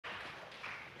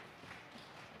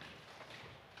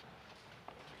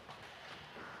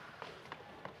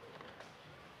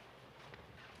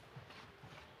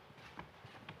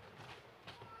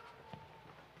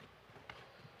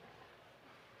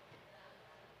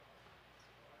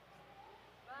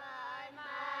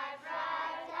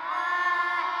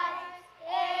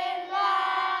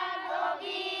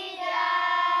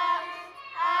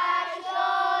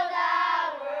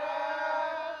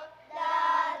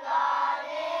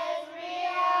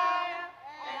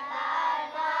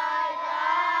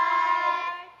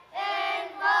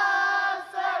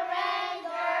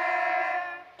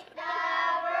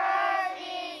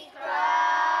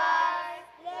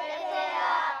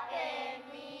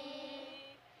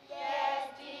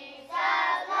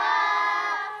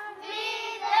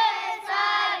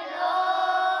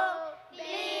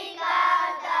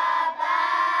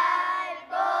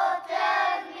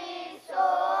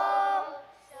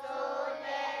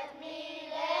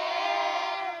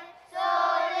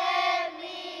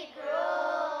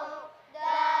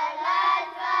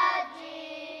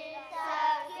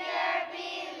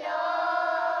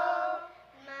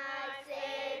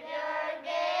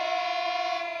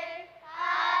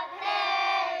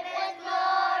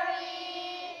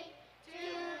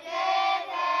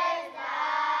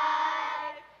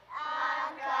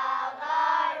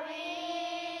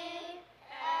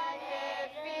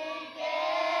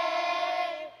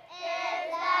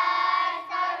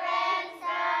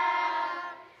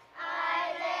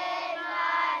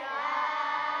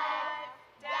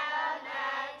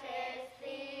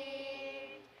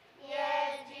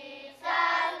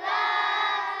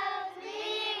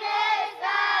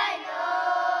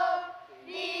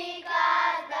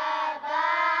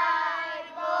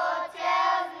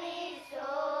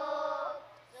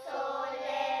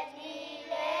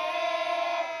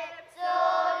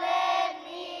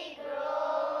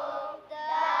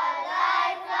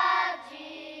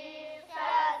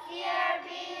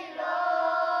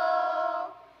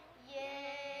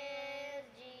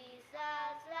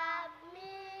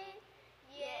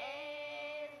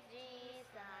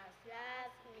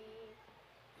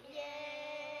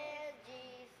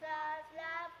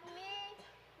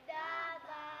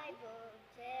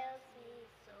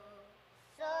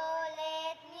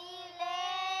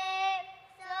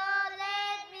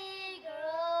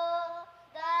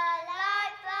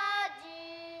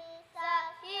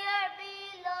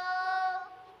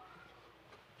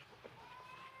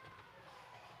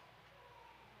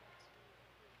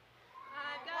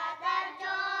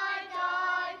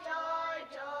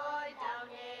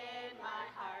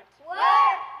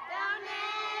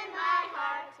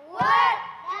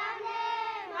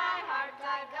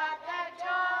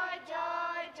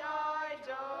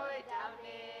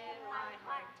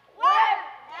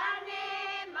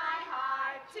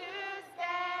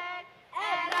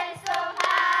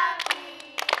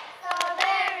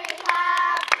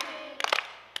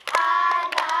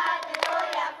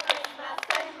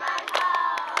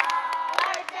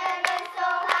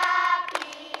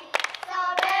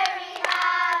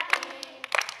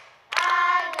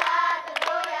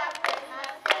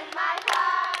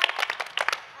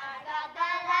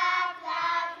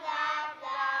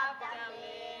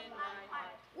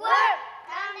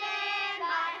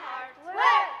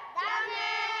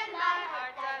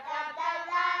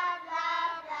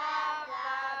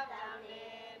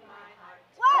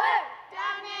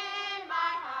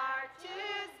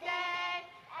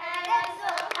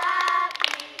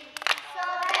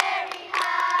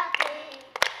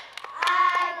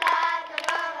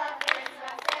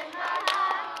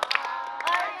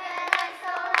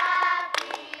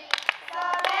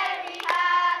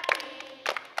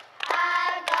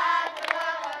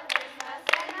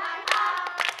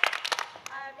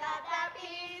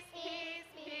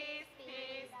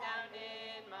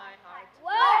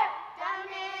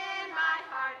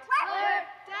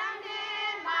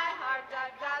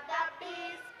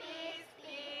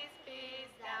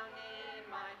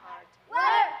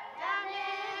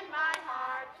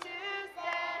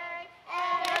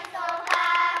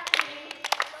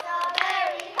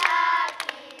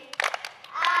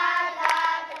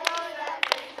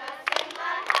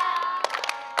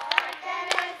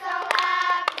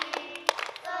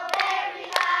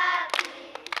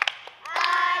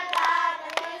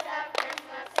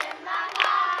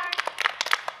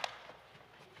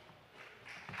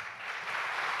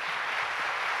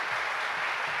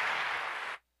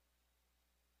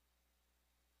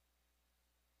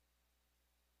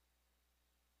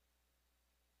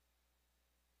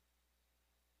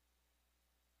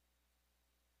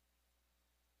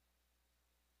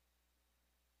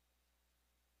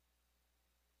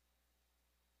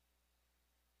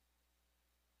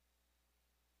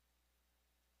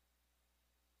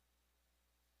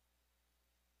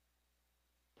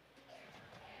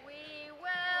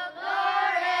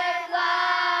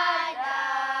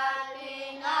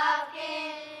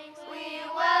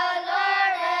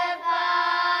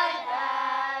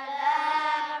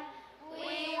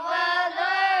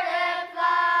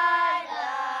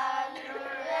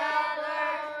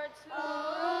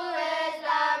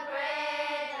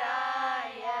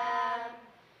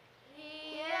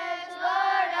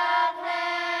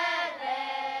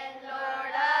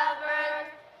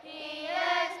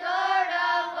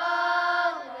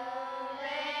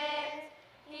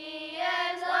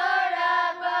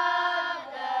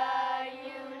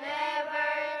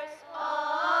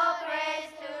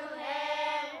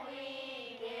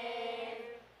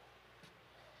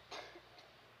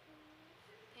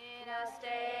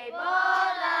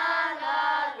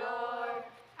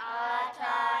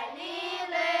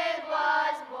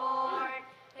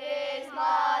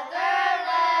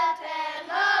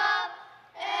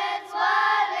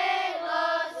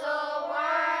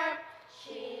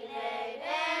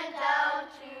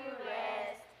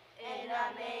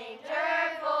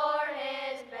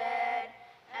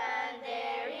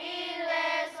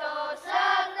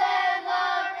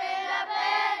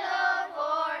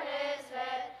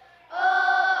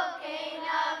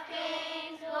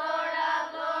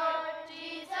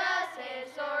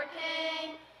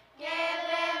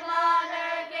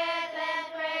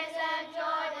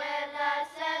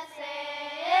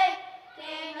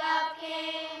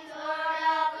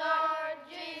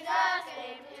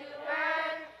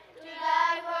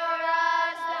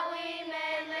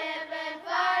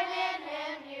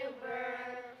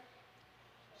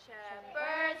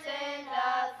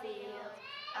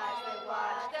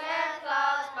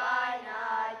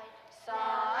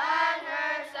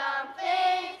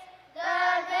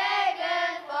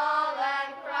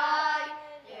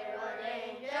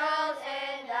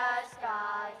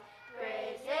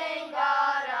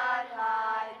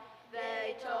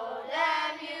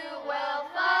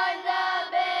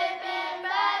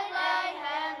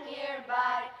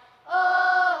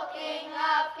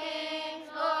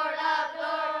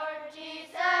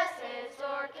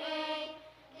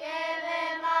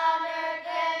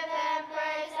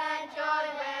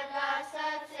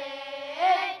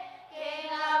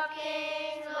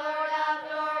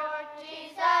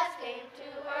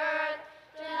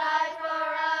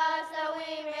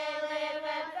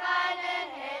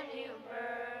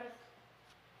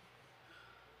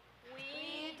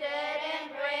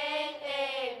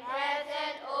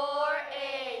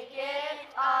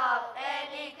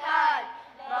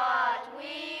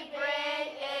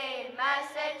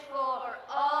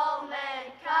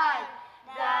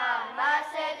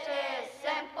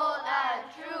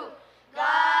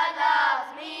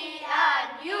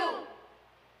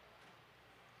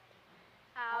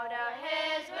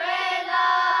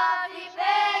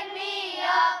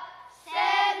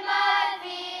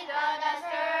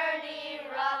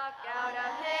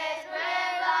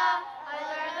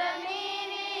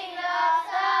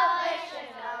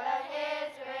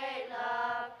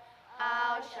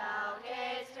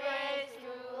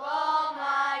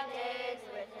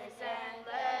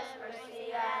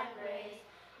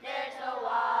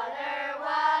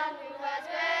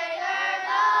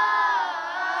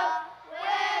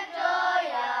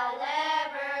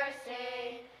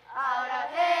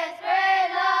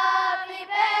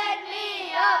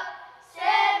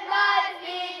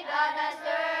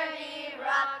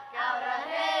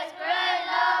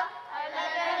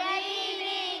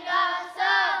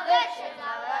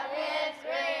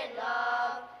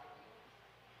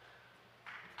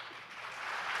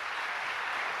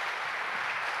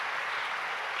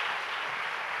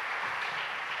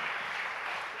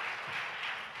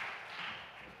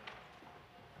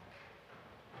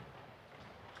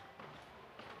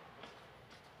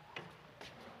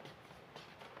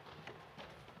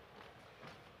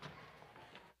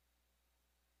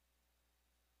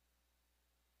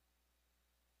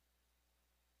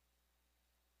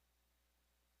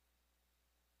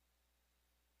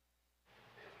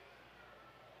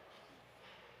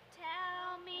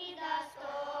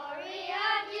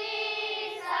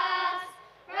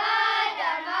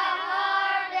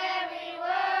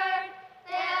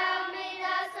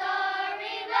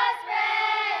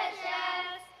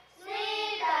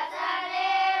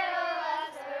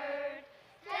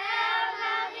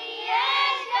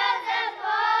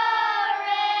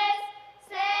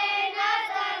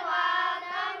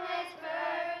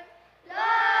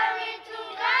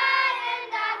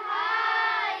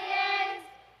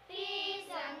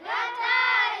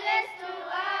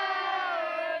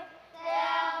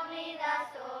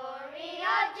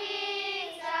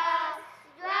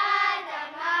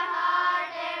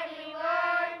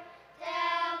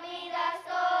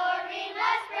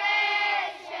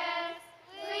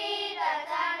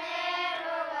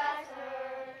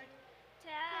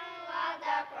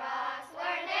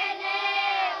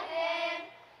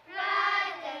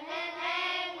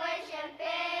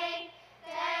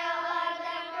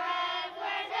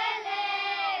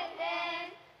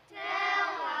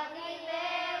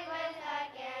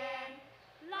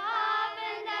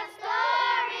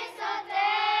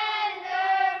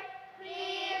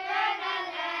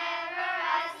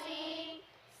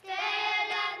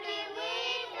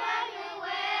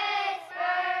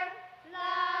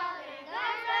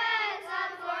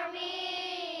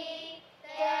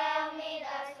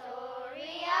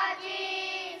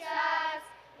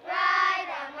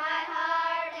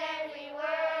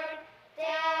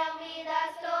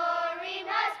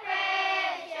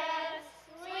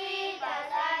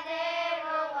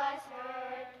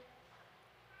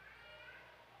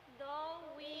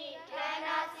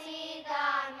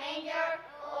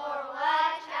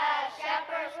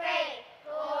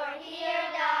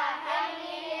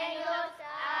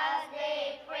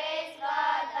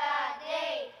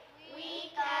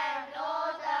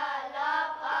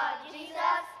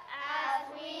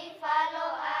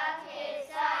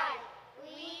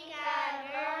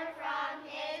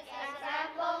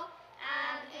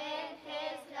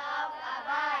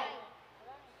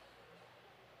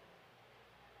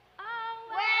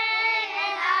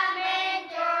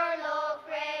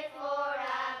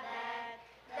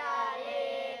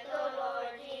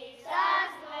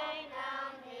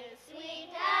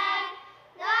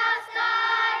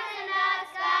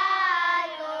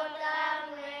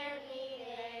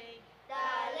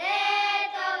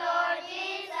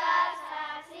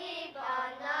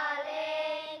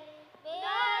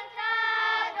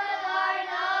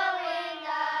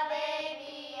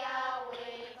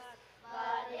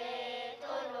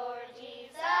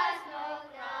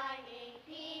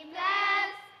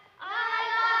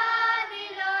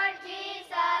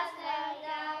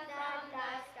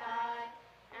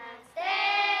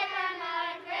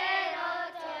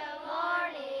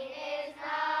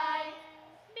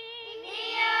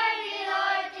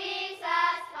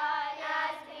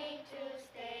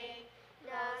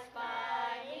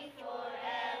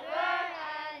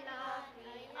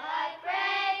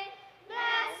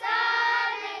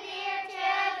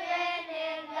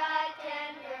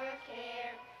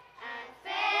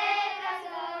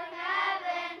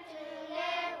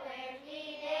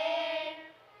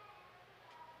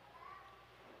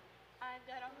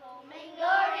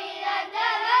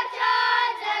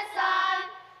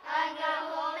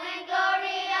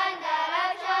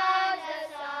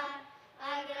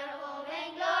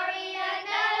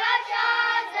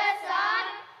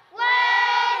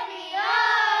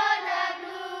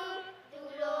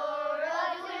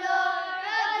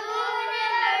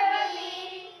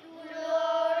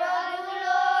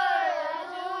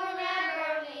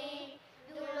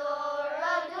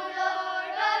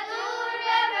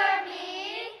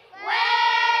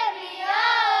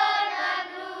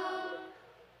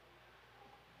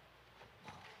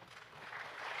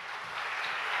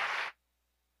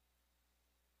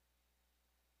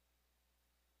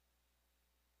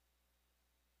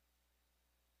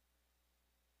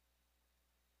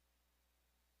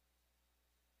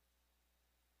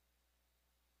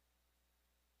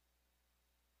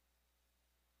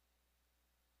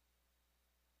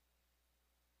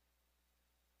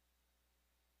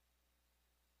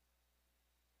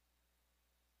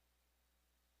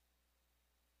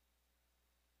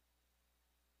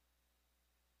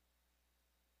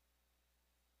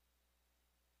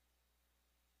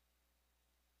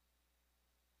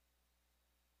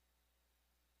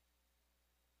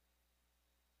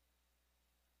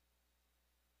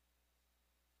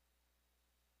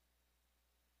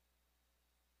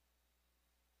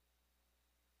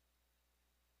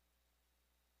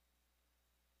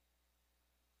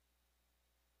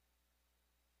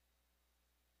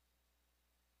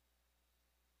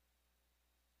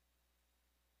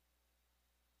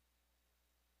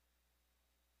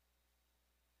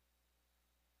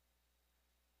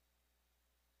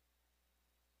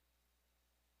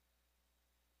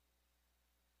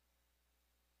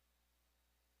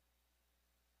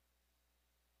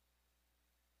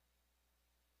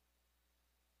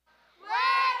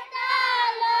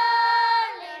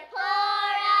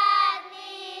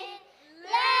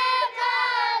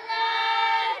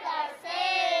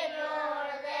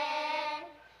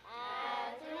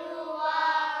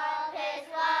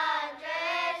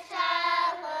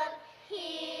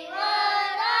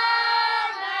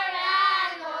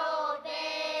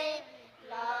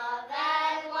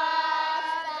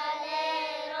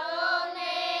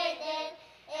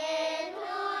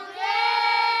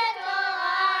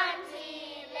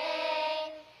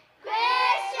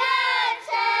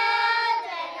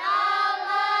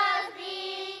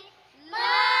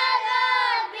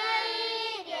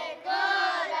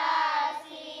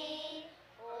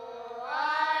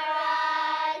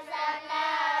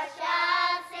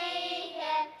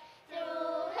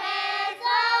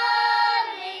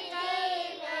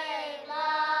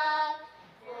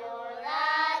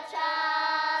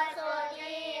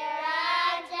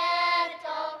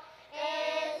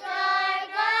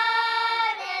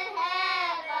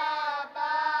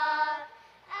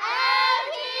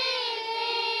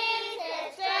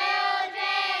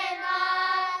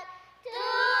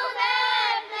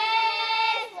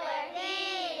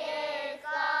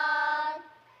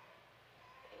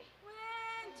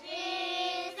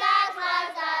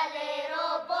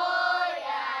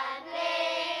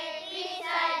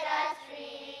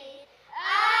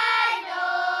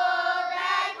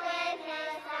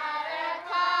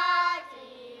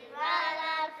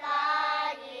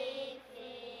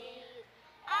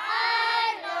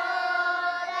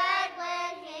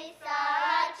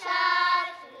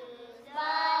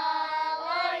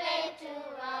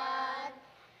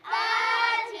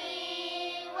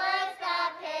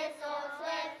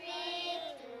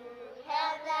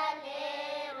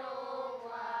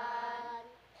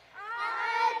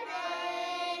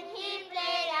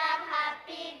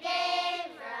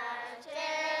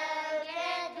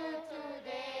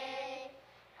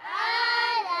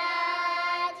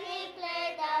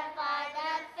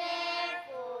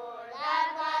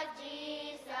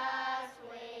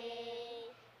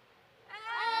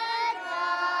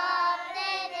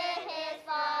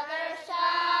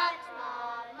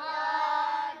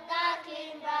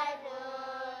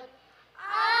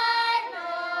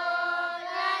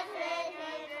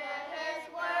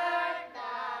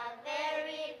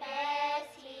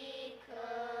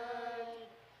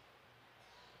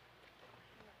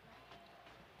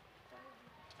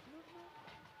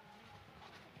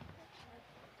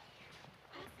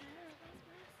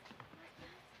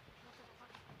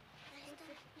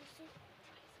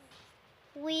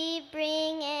We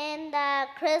bring in the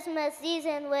Christmas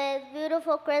season with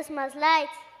beautiful Christmas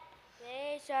lights.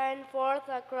 They shine forth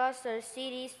across our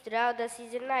cities throughout the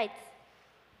season nights.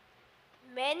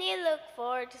 Many look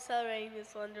forward to celebrating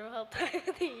this wonderful time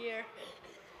of the year.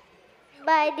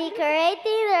 By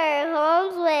decorating their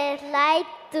homes with light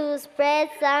to spread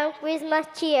some Christmas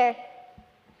cheer.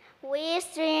 We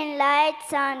string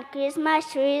lights on Christmas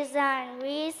trees and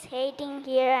wreaths hanging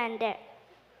here and there.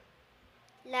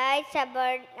 Lights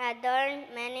adorn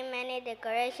many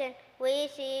decorations. We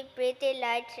see pretty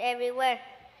lights everywhere.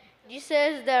 This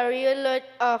is the real light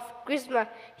of Christmas.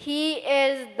 He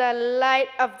is the light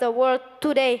of the world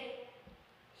today.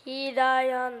 He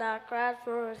died on the cross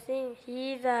for our sins.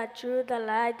 He that drew the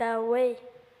light that way.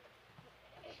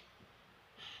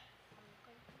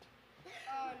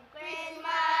 On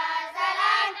Christmas, a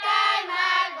long time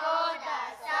ago, the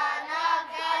Son of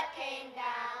God came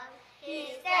down.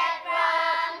 He stepped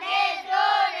from his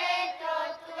golden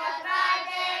throne to the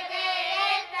Father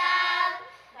great town.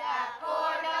 The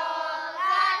portals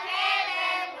of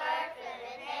heaven were filled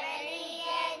with many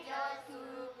angels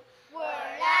who were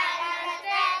like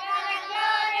unexpected and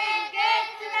glory gave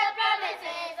to the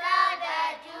promises of the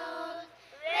Jews.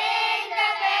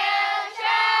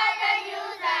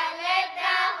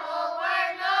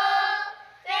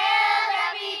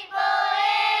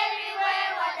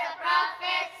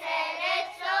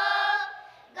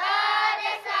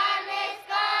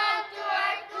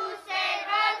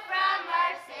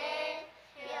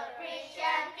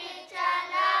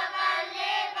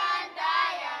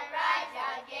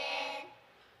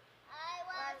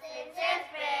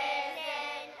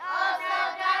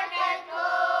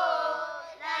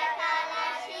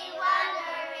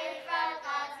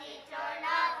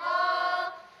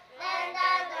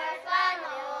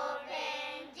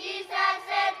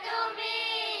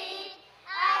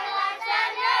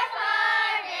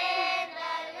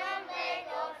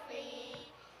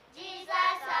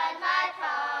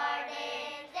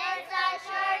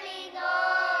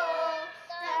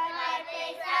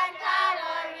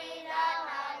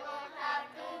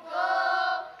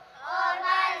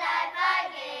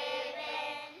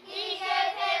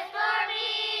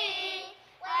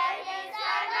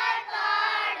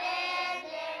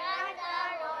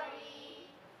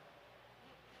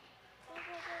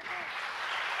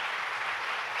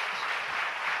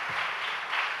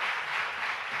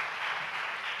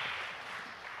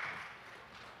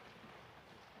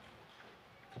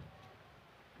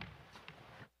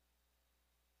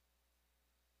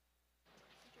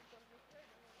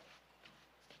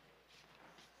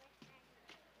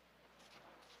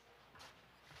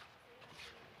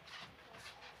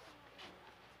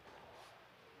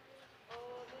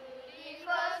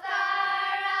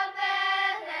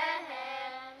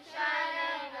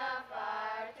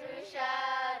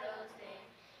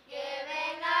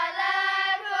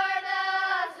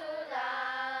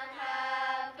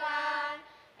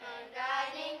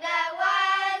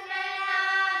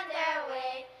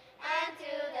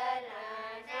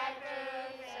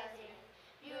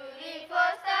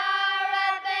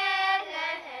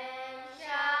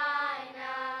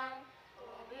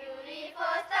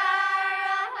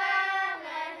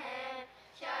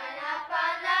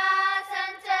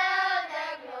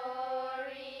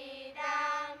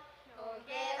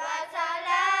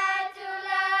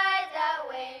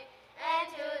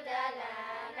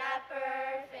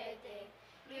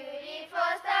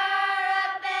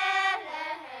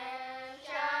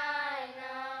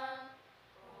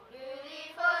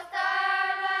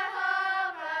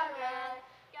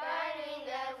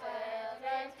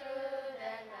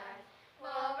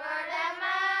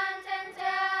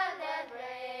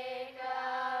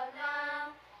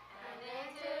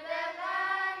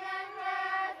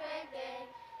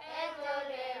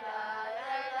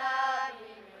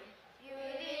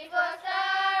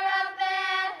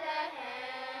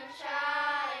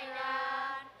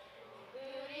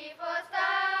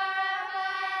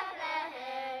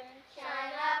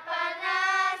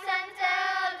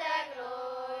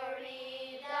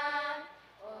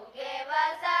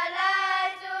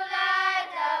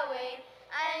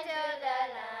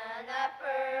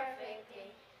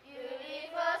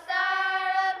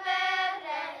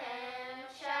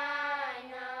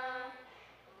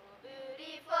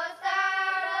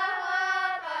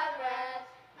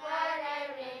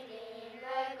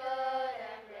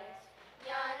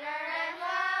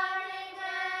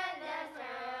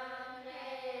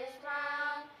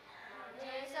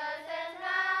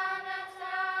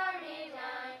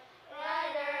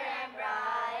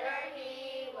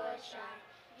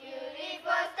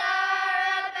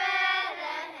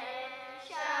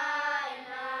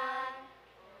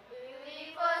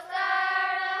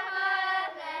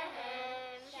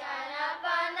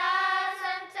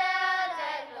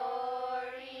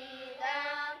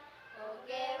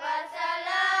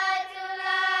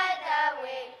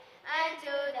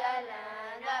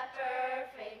 land of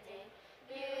perfect day.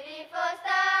 Beautiful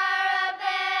star of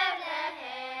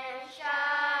Bethlehem,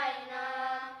 shine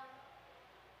on.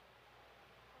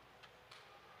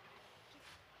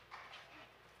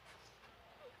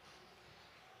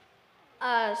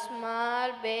 A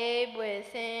small babe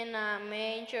within a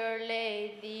manger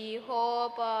lay, the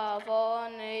hope of all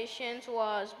nations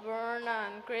was born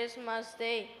on Christmas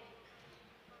Day.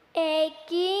 A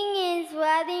king in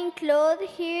swaddling clothes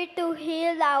here to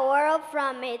heal the world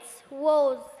from its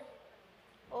woes.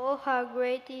 Oh, how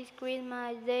great is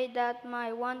Christmas Day that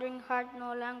my wandering heart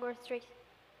no longer strays.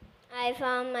 I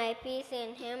found my peace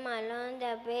in him alone,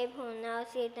 the babe who now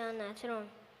sits on a throne.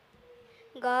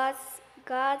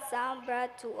 God's Son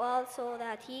brought to all so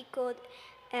that he could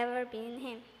ever be in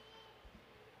him.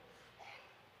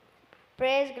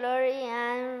 Praise, glory,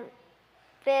 and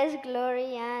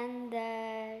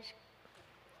the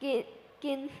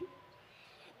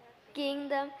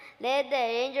kingdom. Let the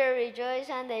angel rejoice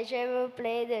and the shepherd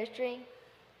play the string.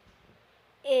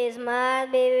 A small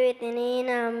baby within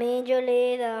a manger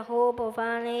lay, the hope of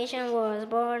our nation was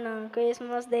born on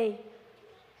Christmas Day.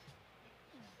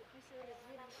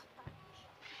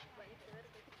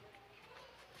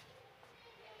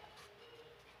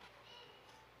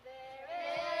 There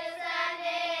is a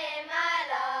name I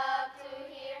love to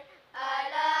hear. I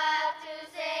love to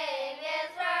sing His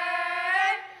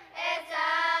word. It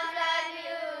sounds like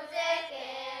music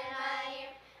in my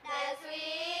ear, the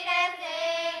sweetest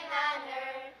thing on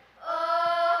earth.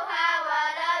 Oh, how I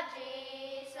love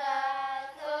Jesus!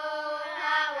 Oh,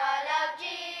 how I love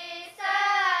Jesus!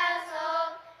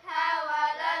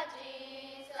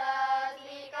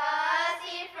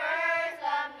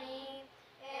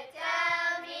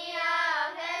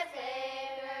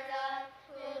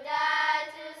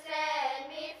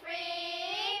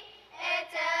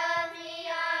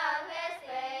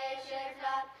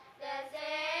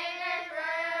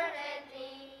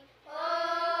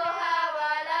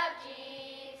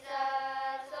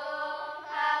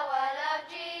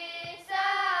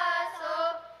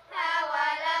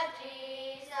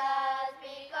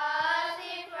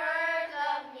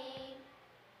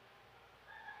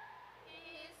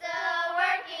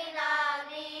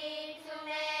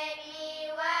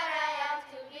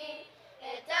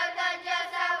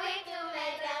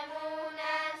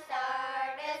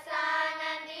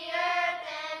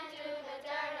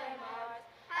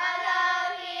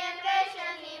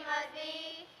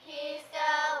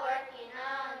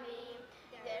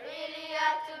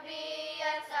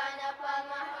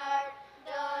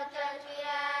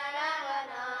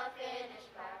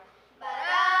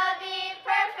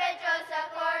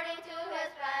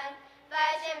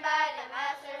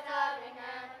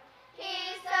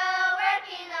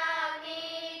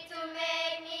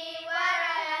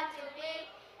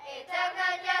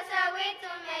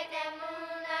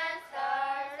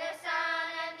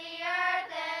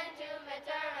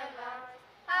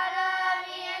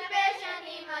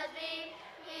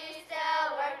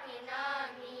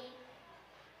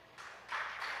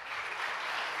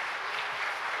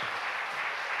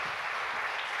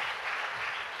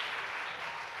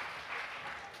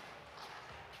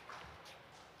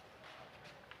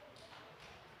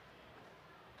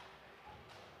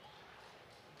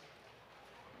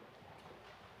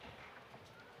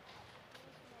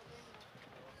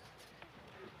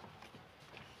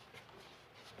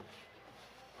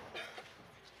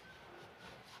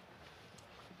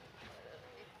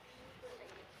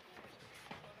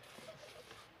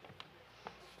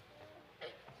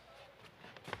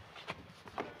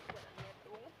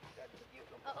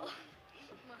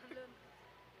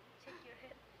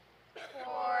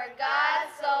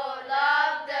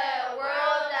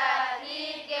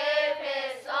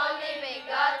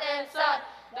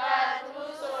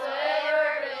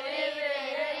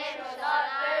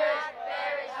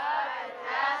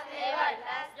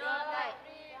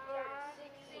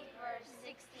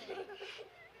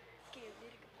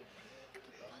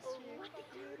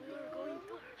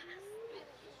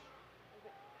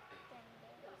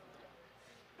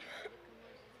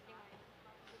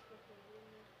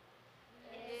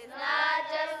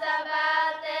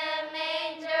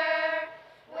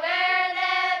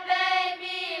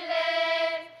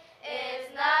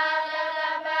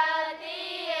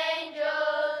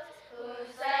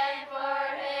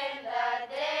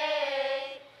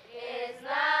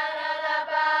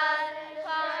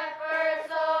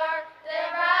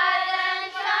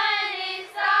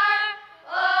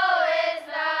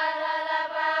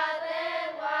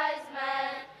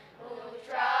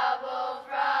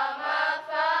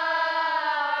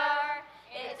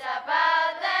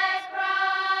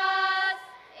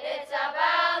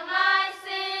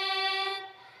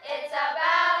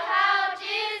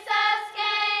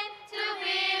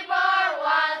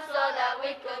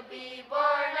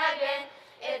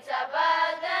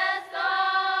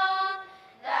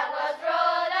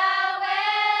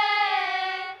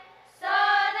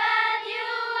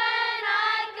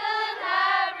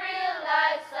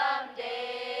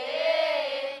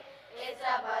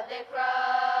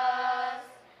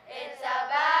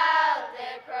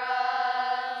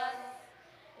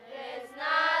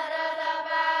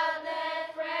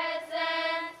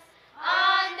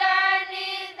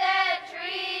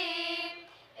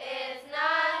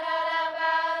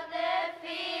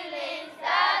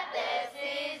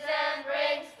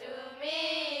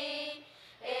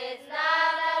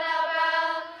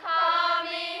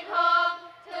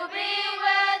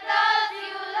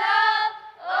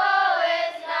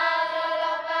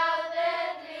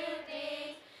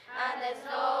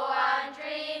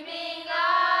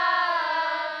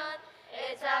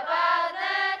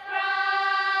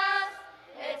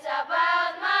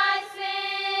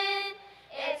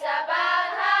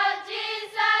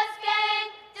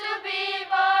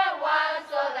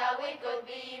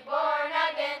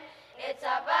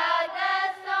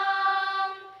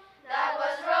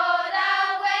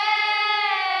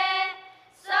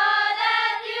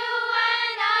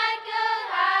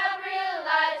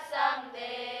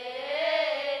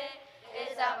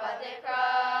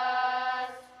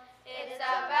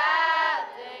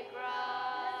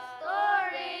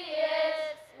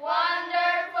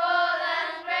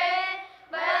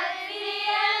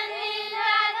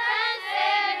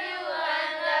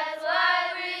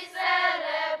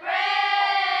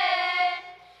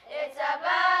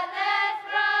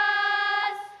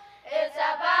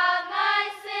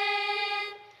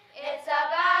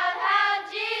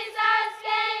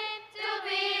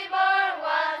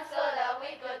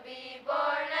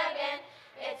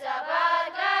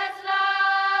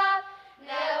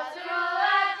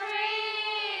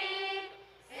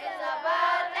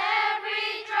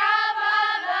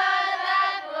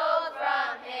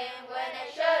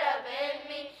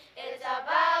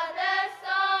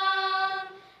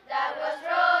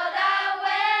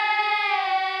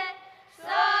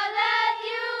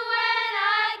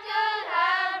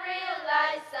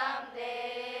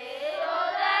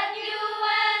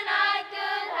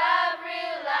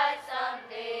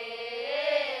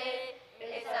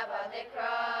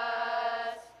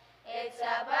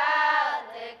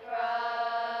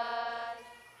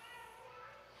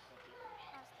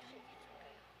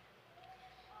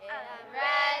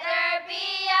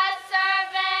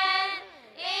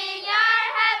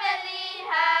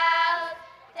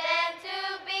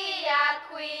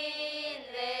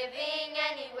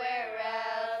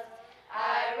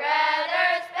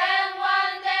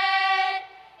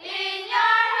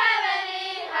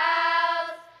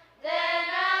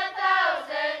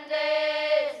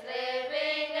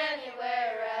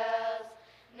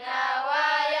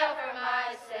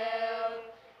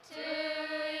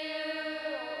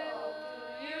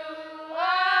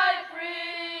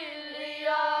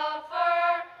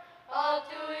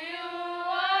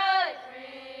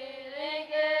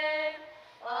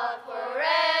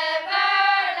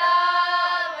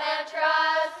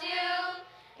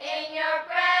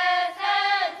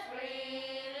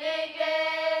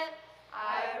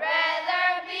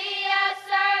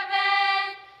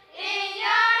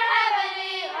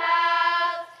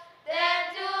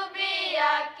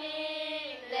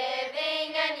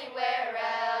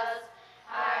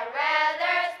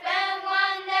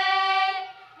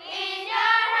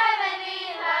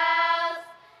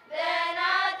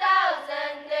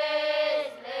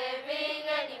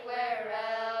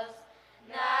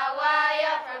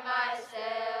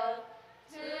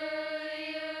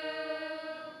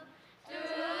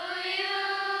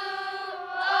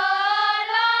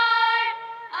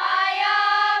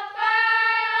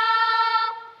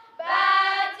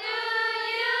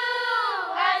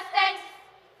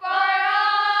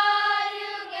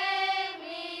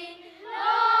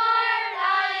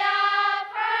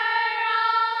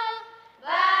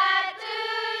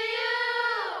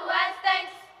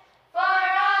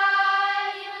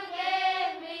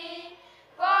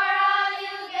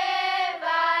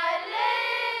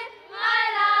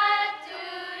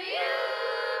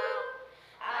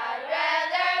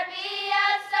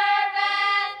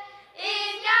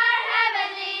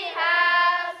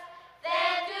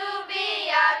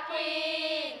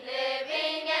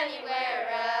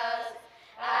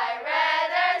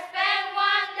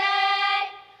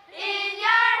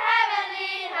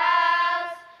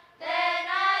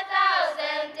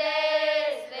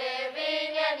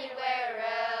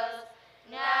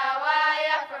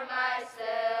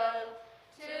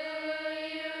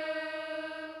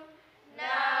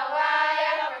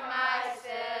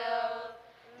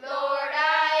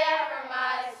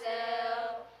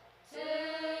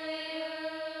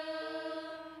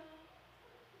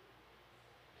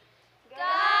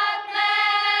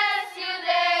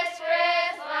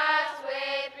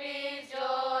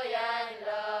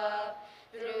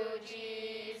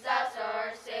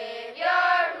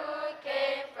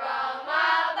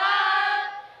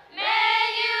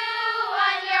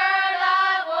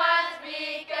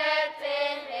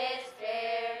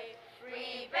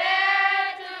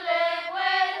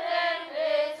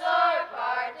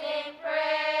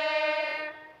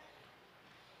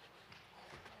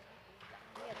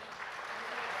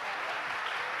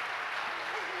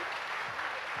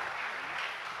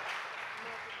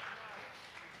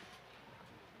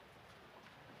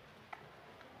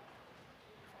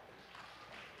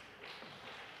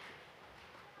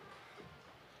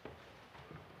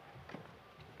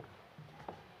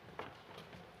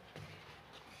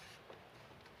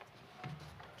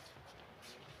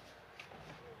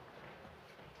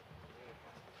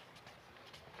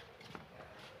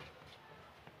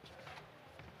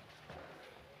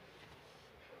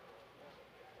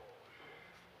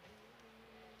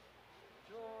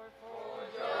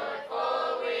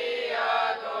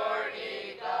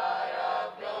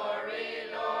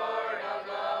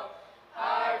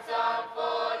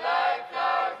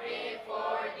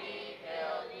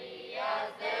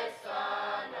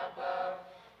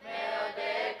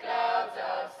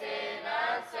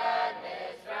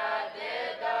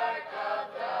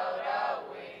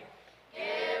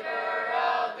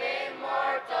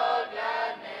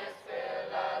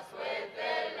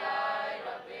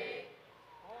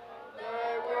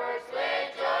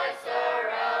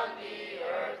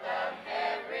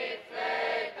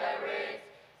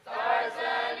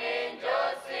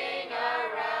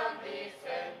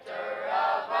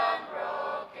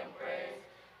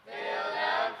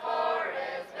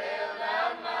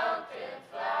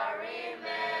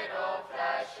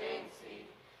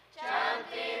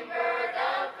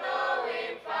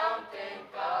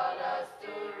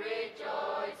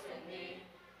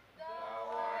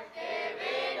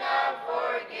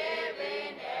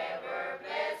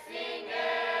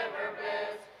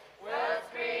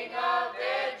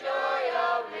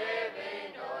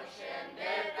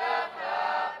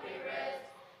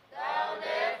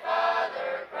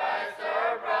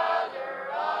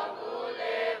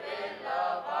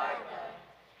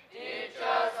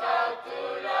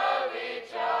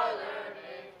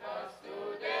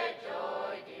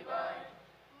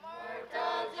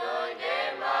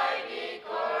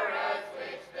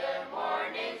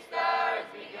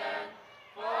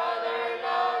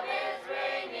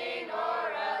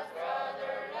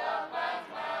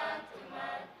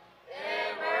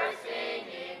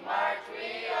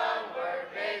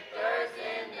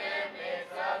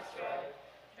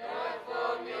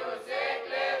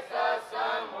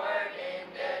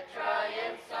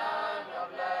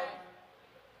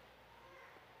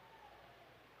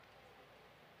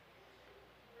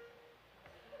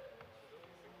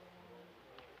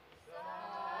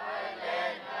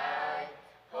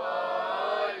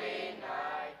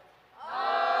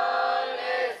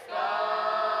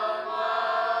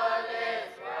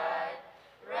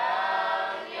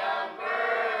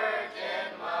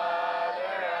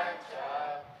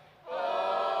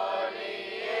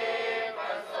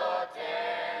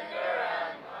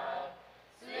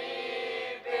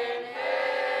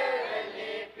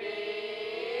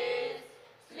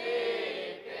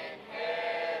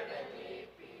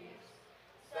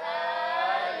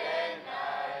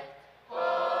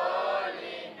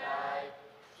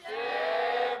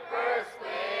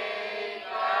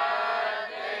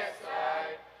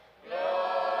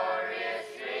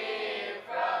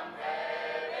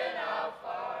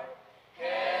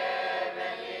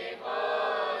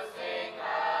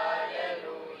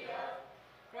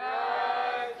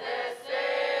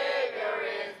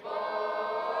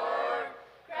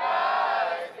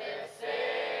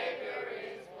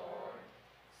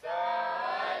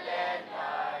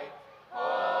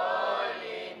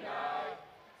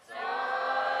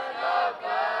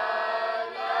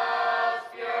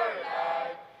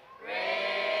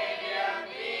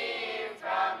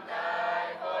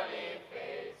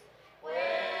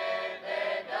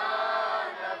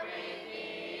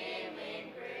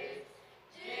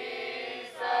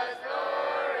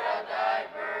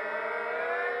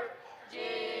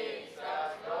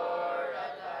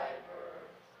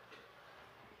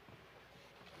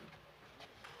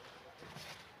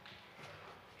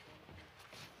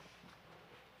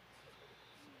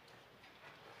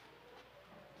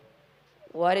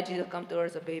 Why did Jesus come to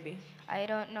earth as a baby? I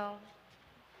don't know.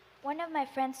 One of my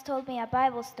friends told me a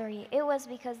Bible story. It was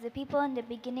because the people in the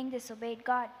beginning disobeyed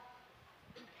God.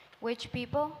 Which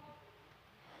people?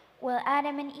 Well,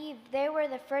 Adam and Eve, they were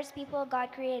the first people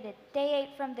God created. They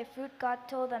ate from the fruit God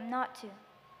told them not to.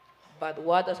 But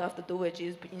what does it have to do with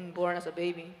Jesus being born as a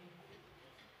baby?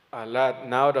 A lot.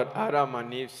 Now that Adam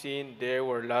and Eve sinned, they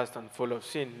were lost and full of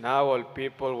sin. Now all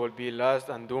people will be lost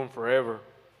and doomed forever.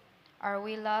 Are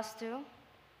we lost too?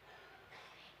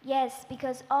 Yes,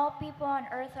 because all people on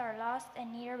earth are lost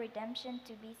and need a redemption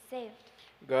to be saved.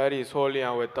 God is holy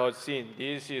and without sin.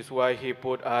 This is why he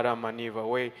put Adam and Eve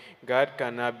away. God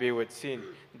cannot be with sin.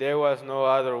 There was no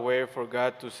other way for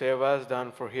God to save us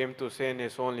than for him to send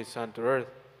his only son to earth.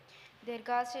 Did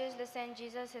God seriously send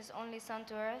Jesus, his only son,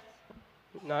 to earth?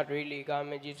 Not really. God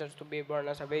made Jesus to be born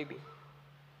as a baby.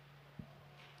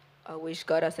 I wish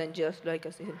God had sent Jesus like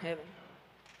us in heaven.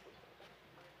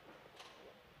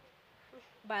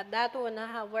 But that would not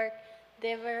have worked.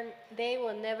 They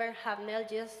will never have nailed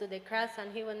Jesus to the cross,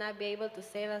 and he will not be able to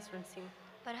save us from sin.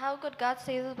 But how could God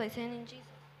save us by sending Jesus?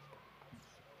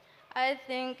 I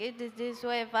think it is this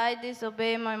way. If I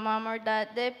disobey my mom or dad,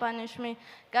 they punish me.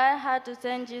 God had to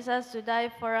send Jesus to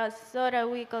die for us so that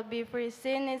we could be free.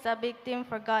 Sin is a big thing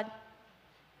for God.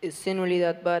 Is sin really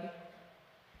that bad?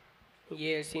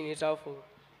 Yes, sin is awful.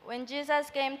 When Jesus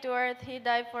came to earth, he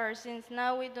died for our sins.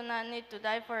 Now we do not need to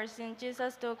die for our sins.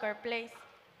 Jesus took our place.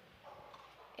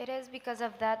 It is because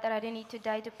of that I didn't need to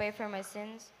die to pay for my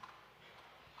sins.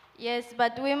 Yes,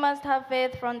 but we must have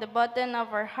faith from the bottom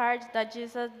of our hearts that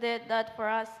Jesus did that for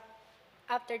us.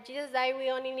 After Jesus died, we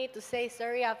only need to say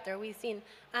sorry after we sin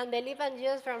and believe in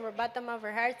Jesus from the bottom of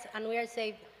our hearts, and we are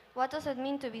saved. What does it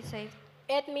mean to be saved?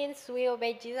 It means we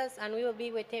obey Jesus and we will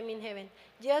be with him in heaven.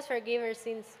 Jesus forgive our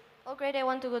sins. Oh, great, I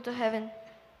want to go to heaven.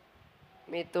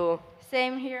 Me too.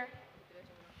 Same here.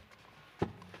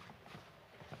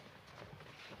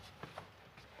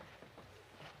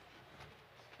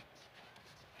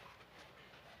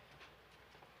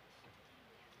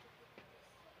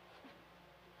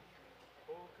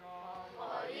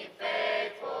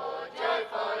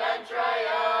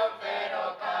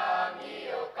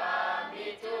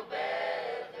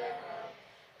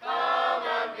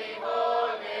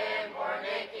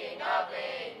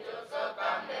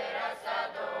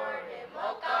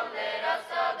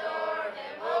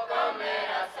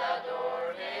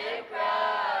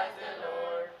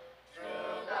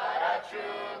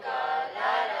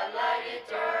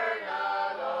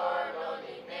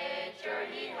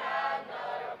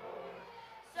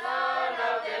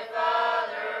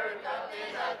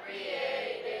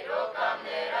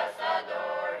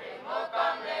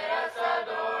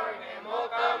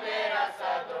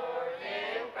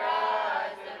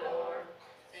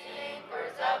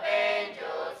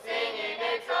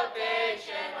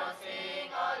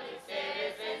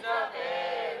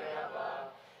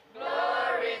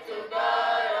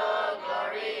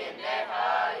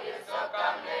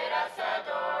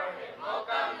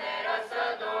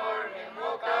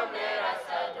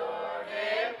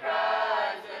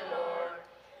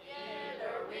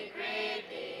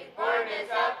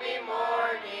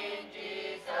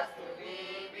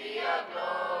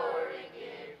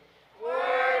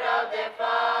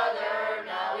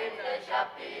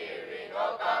 Happy